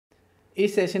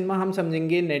इस सेशन में हम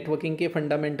समझेंगे नेटवर्किंग के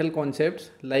fundamental concepts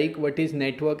like what is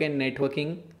network and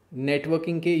networking,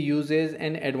 networking के uses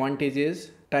and advantages,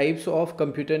 types of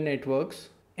computer networks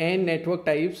and network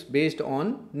types based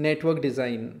on network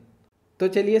design. तो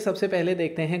चलिए सबसे पहले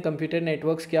देखते हैं कंप्यूटर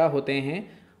नेटवर्क्स क्या होते हैं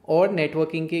और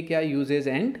नेटवर्किंग के क्या यूजेस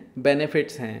एंड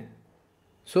बेनिफिट्स हैं।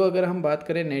 सो अगर हम बात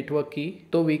करें नेटवर्क की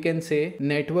तो we can say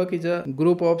network is a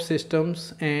group of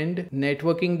systems and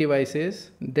networking devices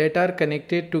that are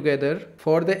connected together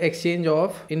for the exchange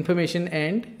of information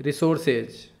and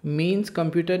resources. Means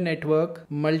computer network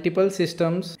multiple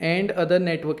systems and other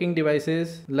networking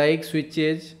devices like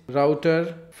switches,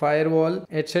 router, firewall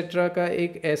etcetera का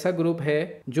एक ऐसा group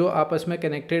है जो आपस में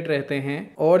connected रहते हैं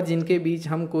और जिनके बीच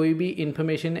हम कोई भी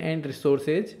इंफॉर्मेशन एंड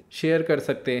रिसोर्सेज शेयर कर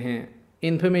सकते हैं।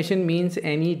 Information means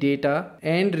any data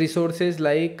and resources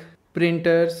like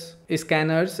printers,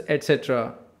 scanners etc.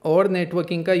 और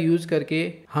नेटवर्किंग का यूज़ करके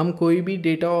हम कोई भी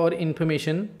डेटा और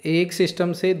इन्फॉर्मेशन एक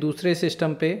सिस्टम से दूसरे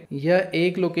सिस्टम पे या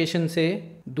एक लोकेशन से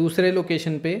दूसरे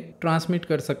लोकेशन पे ट्रांसमिट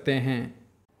कर सकते हैं।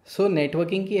 सो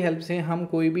नेटवर्किंग की हेल्प से हम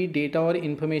कोई भी डेटा और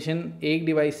इन्फॉर्मेशन एक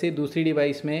डिवाइस से दूसरी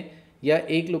डिवाइस में या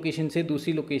एक लोकेशन से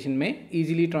दूसरी लोकेशन में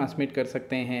ईजिली ट्रांसमिट कर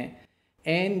सकते हैं।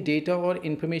 एंड डेटा और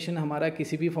इन्फॉर्मेशन हमारा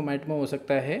किसी भी फॉर्मेट में हो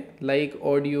सकता है like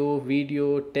audio,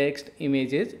 video, text,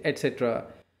 images etcetera.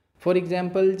 For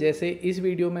example जैसे इस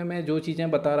वीडियो में मैं जो चीज़ें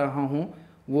बता रहा हूँ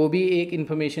वो भी एक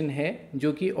इन्फॉर्मेशन है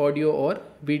जो कि ऑडियो और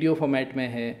वीडियो फॉर्मेट में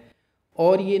है।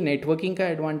 और ये नेटवर्किंग का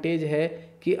एडवांटेज है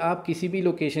कि आप किसी भी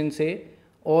लोकेशन से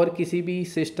और किसी भी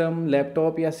सिस्टम,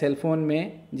 लैपटॉप या सेलफोन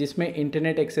में जिसमें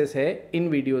इंटरनेट एक्सेस है इन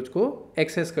वीडियोज़ को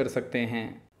एक्सेस कर सकते हैं।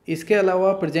 इसके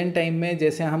अलावा प्रेजेंट टाइम में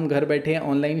जैसे हम घर बैठे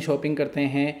ऑनलाइन शॉपिंग करते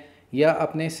हैं या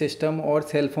अपने सिस्टम और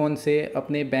सेलफोन से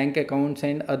अपने बैंक अकाउंट्स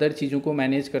एंड अदर चीज़ों को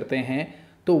मैनेज करते हैं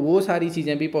तो वो सारी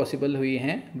चीज़ें भी पॉसिबल हुई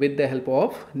हैं with the help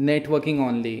of networking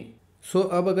only. सो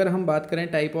अब अगर हम बात करें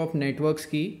टाइप ऑफ नेटवर्क्स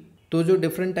की तो जो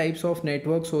डिफरेंट टाइप्स ऑफ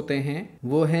नेटवर्क्स होते हैं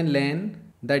वो हैं लैन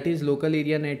that is local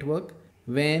area network,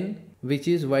 van which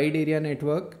is wide area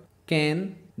network, can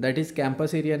that is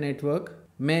campus area network,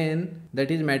 MAN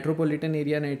that is metropolitan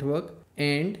area network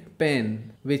and PAN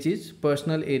which is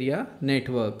personal area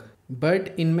network। But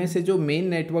इनमें से जो main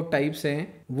network types हैं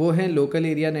वो हैं local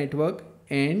area network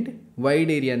and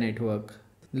wide area network.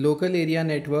 Local area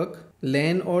network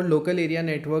लैन और local area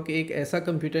network एक ऐसा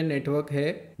computer network है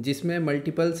जिसमें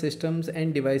मल्टीपल सिस्टम्स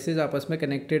एंड डिवाइसेस आपस में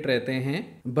कनेक्टेड रहते हैं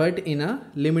but in a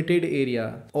limited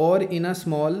area और इन a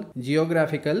small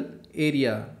geographical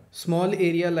area. Small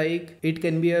area like it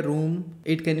can be a room,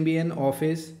 it can be an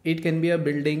office, it can be a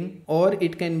building or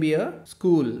it can be a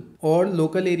school। और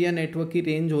local area network की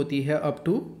range होती है up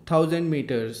to 1000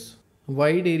 meters।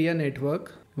 Wide area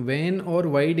network WAN और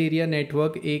wide area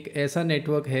network एक ऐसा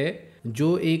network है जो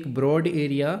एक ब्रॉड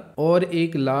एरिया और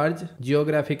एक लार्ज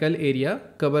जियोग्राफिकल एरिया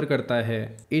कवर करता है।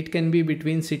 It can be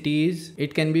between cities,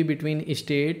 it can be between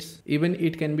states, even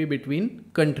it can be between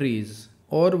countries.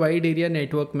 और वाइड एरिया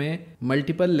नेटवर्क में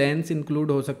मल्टीपल लैन्स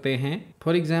इंक्लूड हो सकते हैं।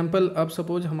 फॉर एग्जांपल अब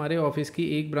सपोज हमारे ऑफिस की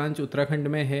एक ब्रांच उत्तराखंड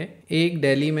में है, एक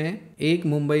दिल्ली में, एक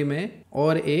मुंबई में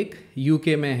और एक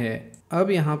यूके में है।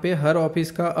 अब यहाँ पे हर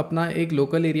ऑफिस का अपना एक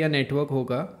लोकल एरिया नेटवर्क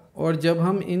होगा और जब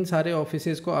हम इन सारे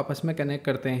ऑफिसेज को आपस में कनेक्ट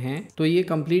करते हैं तो ये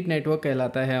कंप्लीट नेटवर्क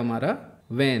कहलाता है हमारा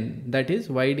when that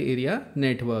is wide area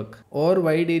network. और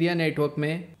वाइड एरिया नेटवर्क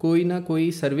में कोई ना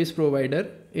कोई सर्विस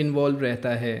प्रोवाइडर इन्वॉल्व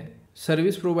रहता है।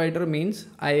 Service provider means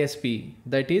ISP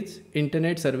that is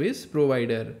internet service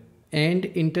provider and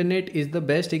internet is the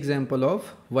best example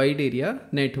of wide area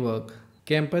network।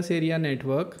 Campus area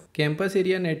network, campus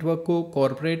area network को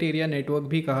corporate area network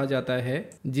भी कहा जाता है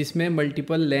जिसमें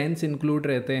multiple lens include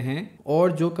रहते हैं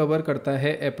और जो कवर करता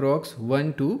है approx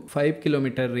 1 to 5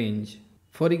 kilometre range.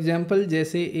 For example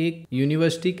जैसे एक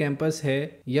यूनिवर्सिटी कैंपस है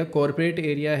या कॉरपोरेट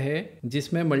एरिया है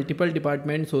जिसमें मल्टीपल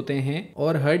डिपार्टमेंट्स होते हैं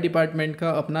और हर डिपार्टमेंट का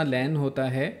अपना लैन होता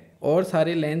है और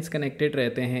सारे लैन्स कनेक्टेड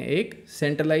रहते हैं एक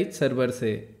सेंट्रलाइज्ड सर्वर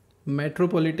से।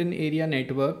 मेट्रोपॉलिटन एरिया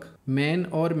नेटवर्क मैन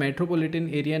और मेट्रोपॉलिटन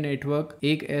एरिया नेटवर्क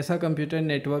एक ऐसा कंप्यूटर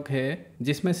नेटवर्क है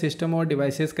जिसमें सिस्टम और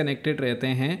डिवाइसेस कनेक्टेड रहते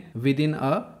हैं with in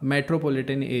a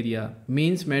metropolitan area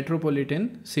means metropolitan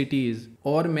cities.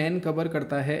 और मैन कवर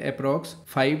करता है approx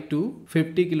 5 to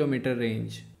 50 kilometre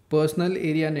range. Personal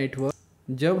area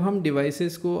network जब हम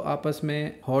डिवाइसेस को आपस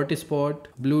में हॉटस्पॉट,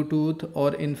 ब्लूटूथ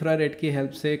और इंफ्रारेड की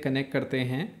हेल्प से कनेक्ट करते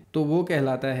हैं तो वो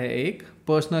कहलाता है एक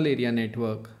पर्सनल एरिया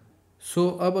नेटवर्क। सो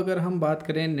अब अगर हम बात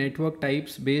करें network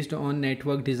types based on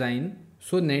network design,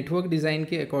 so network design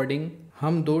के अकॉर्डिंग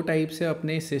हम दो टाइप से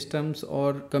अपने सिस्टम्स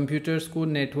और कंप्यूटर्स को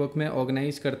नेटवर्क में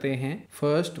ऑर्गेनाइज करते हैं।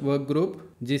 फर्स्ट वर्क ग्रुप,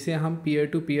 जिसे हम पीयर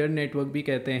टू पीयर नेटवर्क भी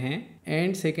कहते हैं,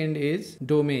 एंड सेकेंड इज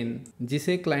डोमेन,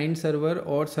 जिसे क्लाइंट सर्वर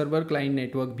और सर्वर क्लाइंट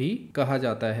नेटवर्क भी कहा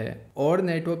जाता है। और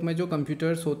नेटवर्क में जो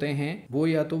कंप्यूटर्स होते हैं वो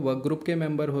या तो वर्क ग्रुप के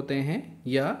मेंबर होते हैं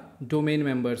या डोमेन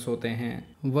मेंबर्स होते हैं।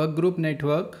 Work group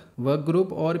network, work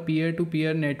group और पीयर टू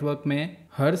पीयर नेटवर्क में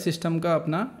हर सिस्टम का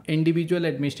अपना इंडिविजुअल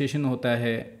एडमिनिस्ट्रेशन होता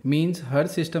है। मींस हर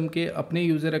सिस्टम के अपने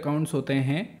यूज़र अकाउंट्स होते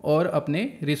हैं और अपने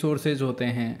रिसोर्सेज होते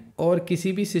हैं, और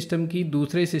किसी भी सिस्टम की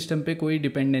दूसरे सिस्टम पे कोई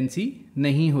डिपेंडेंसी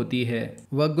नहीं होती है।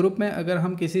 वर्क ग्रुप में अगर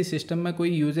हम किसी सिस्टम में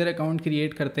कोई यूज़र अकाउंट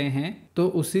क्रिएट करते हैं तो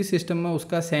उसी सिस्टम में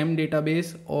उसका सेम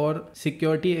डेटाबेस और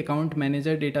security account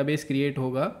manager database create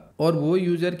होगा, और वो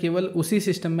यूज़र केवल उसी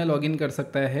सिस्टम में लॉगिन कर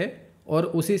सकता है और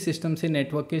उसी सिस्टम से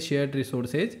नेटवर्क के शेयर्ड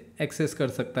रिसोर्सेज एक्सेस कर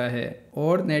सकता है।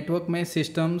 और नेटवर्क में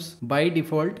systems by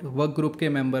default work group के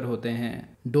मेंबर होते हैं।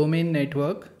 डोमेन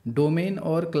नेटवर्क, डोमेन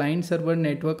और क्लाइंट सर्वर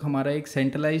नेटवर्क हमारा एक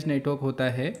सेंट्रलाइज्ड नेटवर्क होता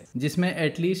है जिसमें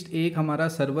एटलीस्ट एक हमारा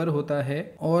सर्वर होता है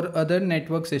और अदर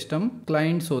नेटवर्क सिस्टम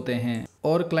क्लाइंट्स होते हैं,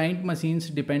 और क्लाइंट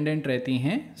मशीन्स डिपेंडेंट रहती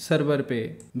हैं सर्वर पे,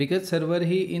 because server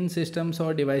he in systems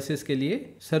और डिवाइसेस के लिए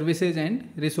सर्विसेज एंड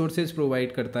रिसोर्सेज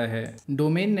प्रोवाइड करता है।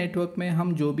 डोमेन नेटवर्क में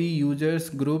हम जो भी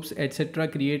यूजर्स, ग्रुप्स एटसेट्रा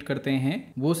क्रिएट करते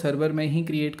हैं वो सर्वर में ही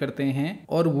क्रिएट करते हैं,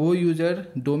 और वो यूजर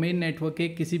डोमेन नेटवर्क के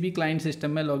किसी भी क्लाइंट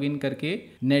सिस्टम में लॉगिन करके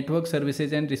network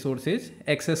services and resources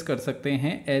access कर सकते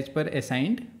हैं एज पर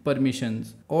असाइंड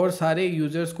परमिशंस, और सारे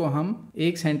यूजर्स को हम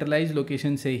एक सेंट्रलाइज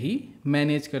लोकेशन से ही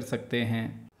मैनेज कर सकते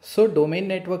हैं। सो डोमेन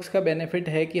नेटवर्क्स का बेनिफिट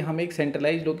है कि हम एक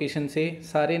सेंट्रलाइज लोकेशन से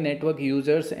सारे नेटवर्क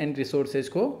यूजर्स एंड रिसोर्सेज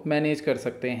को मैनेज कर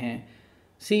सकते हैं।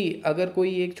 अगर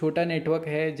कोई एक छोटा नेटवर्क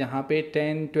है जहाँ पे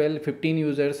 10, 12, 15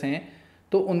 यूज़र्स हैं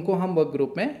तो उनको हम वर्क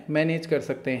ग्रुप में मैनेज कर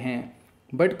सकते हैं,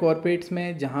 बट कॉर्पोरेट्स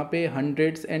में जहाँ पे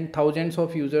hundreds and thousands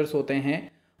of users होते हैं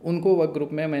उनको वर्क ग्रुप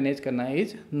में मैनेज करना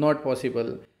इज़ नॉट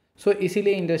पॉसिबल।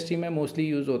 इसीलिए इंडस्ट्री में मोस्टली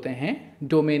यूज़ होते हैं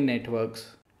domain networks.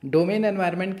 Domain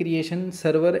environment creation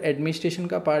server administration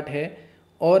का पार्ट है,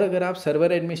 और अगर आप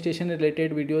सर्वर एडमिनिस्ट्रेशन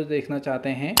रिलेटेड वीडियोस देखना चाहते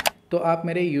हैं तो आप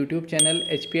मेरे यूट्यूब चैनल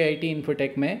HPIT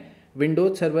इन्फोटेक में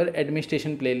विंडोज सर्वर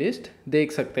एडमिनिस्ट्रेशन प्लेलिस्ट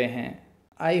देख सकते हैं।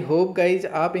 आई होप गाइज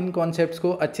आप इन कॉन्सेप्ट्स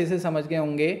को अच्छे से समझ गए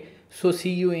होंगे।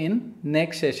 सी यू इन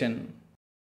नेक्स्ट सेशन।